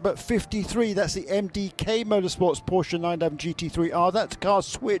in car number 53. That's the MDK Motorsports Porsche 911 GT3R. That car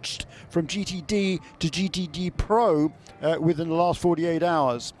switched from GTD to GTD Pro within the last 48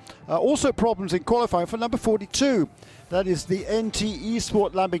 hours. Also problems in qualifying for number 42. That is the NT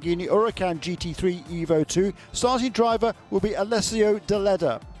Esport Lamborghini Huracan GT3 Evo 2. Starting driver will be Alessio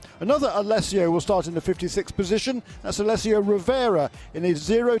Deleda. Another Alessio will start in the 56th position. That's Alessio Rivera in a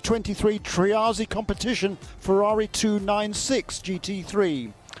 023 Triazzi competition Ferrari 296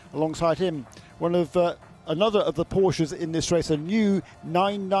 GT3. Alongside him, another of the Porsches in this race, a new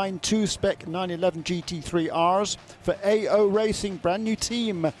 992 spec 911 GT3Rs for AO Racing, brand new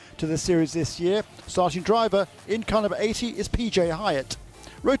team to the series this year. Starting driver in car number 80 is PJ Hyatt.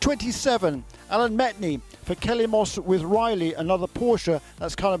 Row 27, Alan Metney for Kelly Moss with Riley, another Porsche.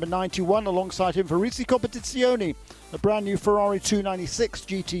 That's car number 91. Alongside him for Risi Competizione, a brand new Ferrari 296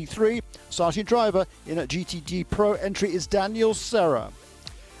 GT3. Starting driver in a GTD Pro entry is Daniel Serra.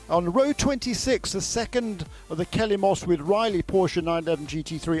 On row 26, the second of the Kelly Moss with Riley Porsche 911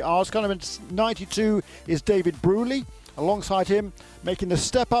 GT3Rs. Car number 92 is David Bruley. Alongside him, making the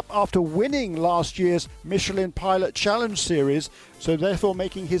step up after winning last year's Michelin Pilot Challenge Series, so therefore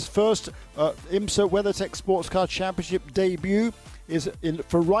making his first IMSA WeatherTech Sports Car Championship debut, is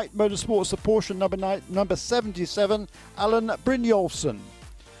for Wright Motorsports, the Porsche number 77, Alan Brynjolfsson.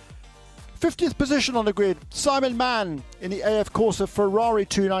 50th position on the grid, Simon Mann in the AF Corsa Ferrari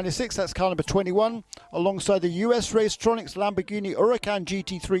 296, that's car number 21, alongside the US Racetronics Lamborghini Huracan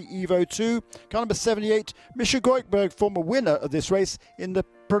GT3 Evo 2, car number 78, Misha Goikberg, former winner of this race in the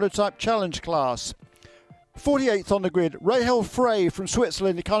Prototype Challenge class. 48th on the grid, Rahel Frey from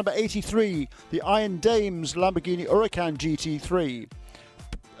Switzerland in car number 83, the Iron Dames Lamborghini Huracan GT3.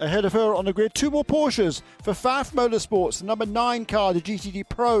 Ahead of her on the grid, two more Porsches for Pfaff Motorsports. The number 9 car, the GTD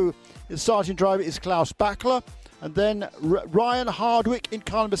Pro, its starting driver is Klaus Bachler. And then Ryan Hardwick in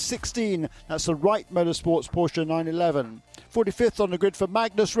car number 16. That's the Wright Motorsports Porsche 911. 45th on the grid for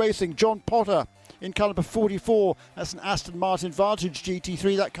Magnus Racing, John Potter in car number 44. That's an Aston Martin Vantage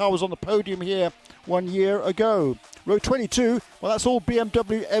GT3. That car was on the podium here 1 year ago. Row 22, well, that's all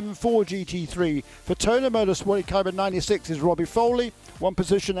BMW M4 GT3. For Daytona Motorsport in car number 96 is Robbie Foley. One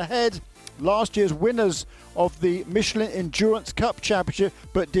position ahead. Last year's winners of the Michelin Endurance Cup Championship,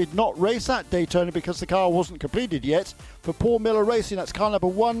 but did not race at Daytona because the car wasn't completed yet. For Paul Miller Racing, that's car number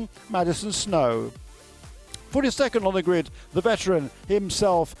 1, Madison Snow. 42nd on the grid, the veteran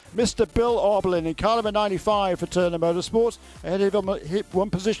himself, Mr. Bill Oberlin in car number 95 for Turner Motorsports. Ahead of him, one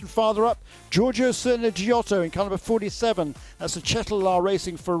position farther up, Giorgio Sernegiotto in car number 47. That's the Chetelaar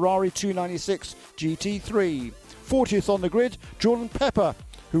Racing Ferrari 296 GT3. 40th on the grid, Jordan Pepper,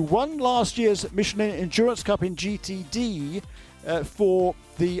 who won last year's Michelin Endurance Cup in GTD in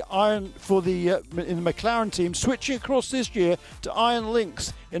the McLaren team, switching across this year to Iron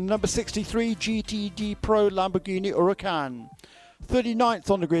Lynx in number 63 GTD Pro Lamborghini Huracan. 39th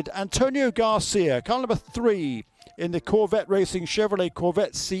on the grid, Antonio Garcia, car number 3 in the Corvette Racing Chevrolet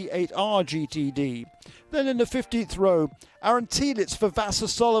Corvette C8R GTD. Then in the 15th row, Aaron Tielitz for Vasser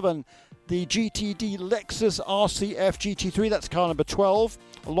Sullivan, the GTD Lexus RCF GT3, that's car number 12,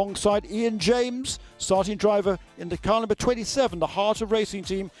 alongside Ian James, starting driver in the car number 27, the Heart of Racing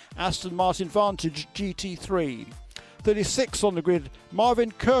Team Aston Martin Vantage GT3. 36 on the grid,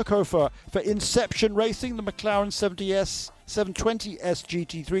 Marvin Kirchhofer for Inception Racing, the McLaren 720S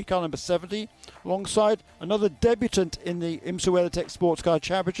GT3, car number 70, alongside another debutant in the IMSA WeatherTech Sports Car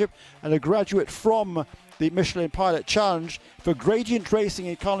Championship and a graduate from the Michelin Pilot Challenge for Gradient Racing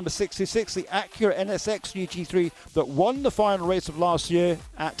in car number 66, the Acura NSX GT3 that won the final race of last year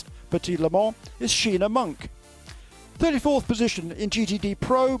at Petit Le Mans, is Sheena Monk. 34th position in GTD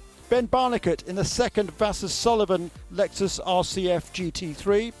Pro, Ben Barnicat in the second Vasser Sullivan Lexus RCF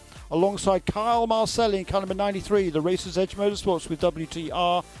GT3, alongside Kyle Marcelli in car number 93, the Racers Edge Motorsports with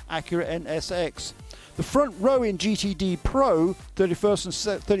WTR Acura NSX. The front row in GTD Pro, 31st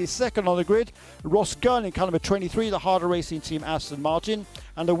and 32nd on the grid, Ross Gunn in car number 23, the Harder Racing Team Aston Martin,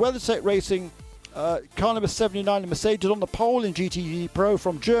 and the WeatherTech Racing Car number 79 in Mercedes. On the pole in GTD Pro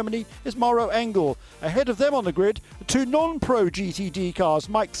from Germany is Mauro Engel. Ahead of them on the grid, two non-pro GTD cars.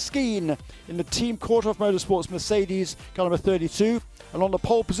 Mike Skeen in the Team Quarterhoff Motorsports Mercedes, car number 32. And on the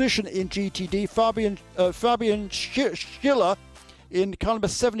pole position in GTD, Fabian Schiller in car number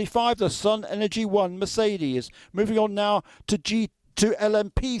 75, the Sun Energy 1 Mercedes. Moving on now to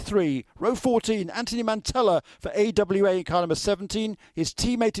LMP3, row 14, Anthony Mantella for AWA in car number 17. His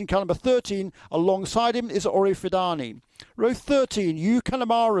teammate in car number 13, alongside him is Ori Fidani. Row 13, Yu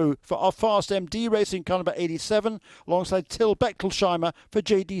Kanemaru for our Fast MD Racing car number 87, alongside Till Bechtelsheimer for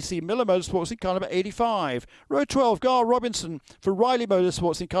JDC Miller Motorsports in car number 85. Row 12, Gar Robinson for Riley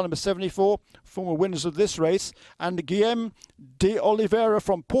Motorsports in car number 74, former winners of this race, and Guillaume de Oliveira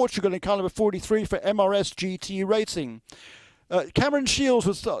from Portugal in car number 43 for MRS GT Racing. Cameron Shields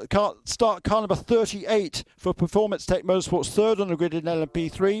will start car number 38 for Performance Tech Motorsports, third on the grid in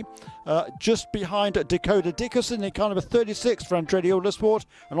LMP3. Just behind Dakota Dickerson in car number 36 for Andretti Autosport.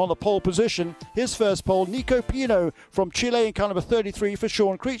 And on the pole position, his first pole, Nico Pino from Chile in car number 33 for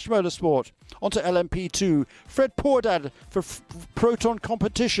Sean Creech Motorsport. Onto LMP2, Fred Pordad for Proton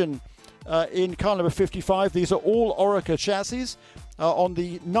Competition in car number 55. These are all Orica chassis. On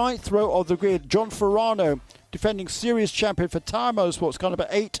the 9th row of the grid, John Ferrano, defending series champion for Tire Motorsports, car number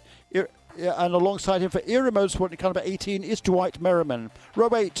 8, and alongside him for Era Motorsport, car number 18 is Dwight Merriman. Row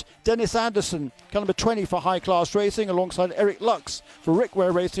 8, Dennis Anderson, car number 20 for High Class Racing, alongside Eric Lux for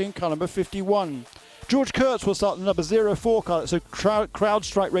Rickware Racing, car number 51. George Kurtz will start the number 04 car. It's a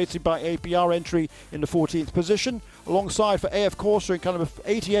CrowdStrike Racing by APR entry in the 14th position, alongside for AF Corsa in car number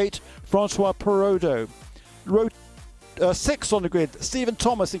 88, Francois Perodo. Row 6 on the grid, Stephen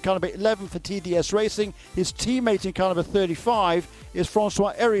Thomas in car number 11 for TDS Racing. His teammate in car number 35 is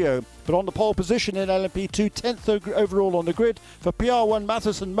Francois Herriot. But on the pole position in LMP2, 10th overall on the grid for PR1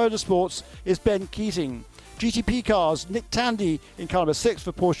 Matheson Motorsports is Ben Keating. GTP cars, Nick Tandy in car number 6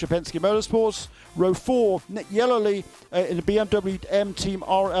 for Porsche Penske Motorsports. Row 4, Nick Yellowly in the BMW M Team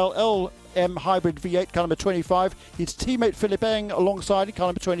RLL M Hybrid V8, car number 25. His teammate Philip Eng alongside in car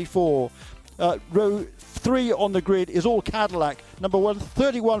number 24. Row 3 on the grid is all Cadillac. Number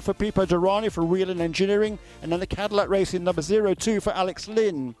 131 for Pipo Derani for Whelen Engineering, and then the Cadillac Racing number 02 for Alex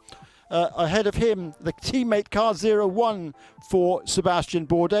Lynn. Ahead of him, the teammate car 01 for Sebastian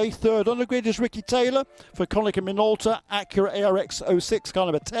Bourdais. Third on the grid is Ricky Taylor for Konica Minolta Acura ARX 06, car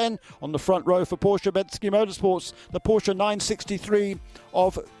number 10. On the front row for Porsche Penske Motorsports, the Porsche 963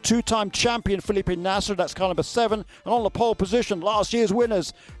 of two-time champion Felipe Nasser, that's car number 7. And on the pole position, last year's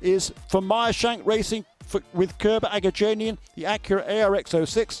winners is for Meyershank Racing with Kerber Agajanian, the Acura ARX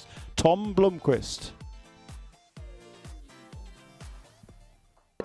 06, Tom Blomqvist.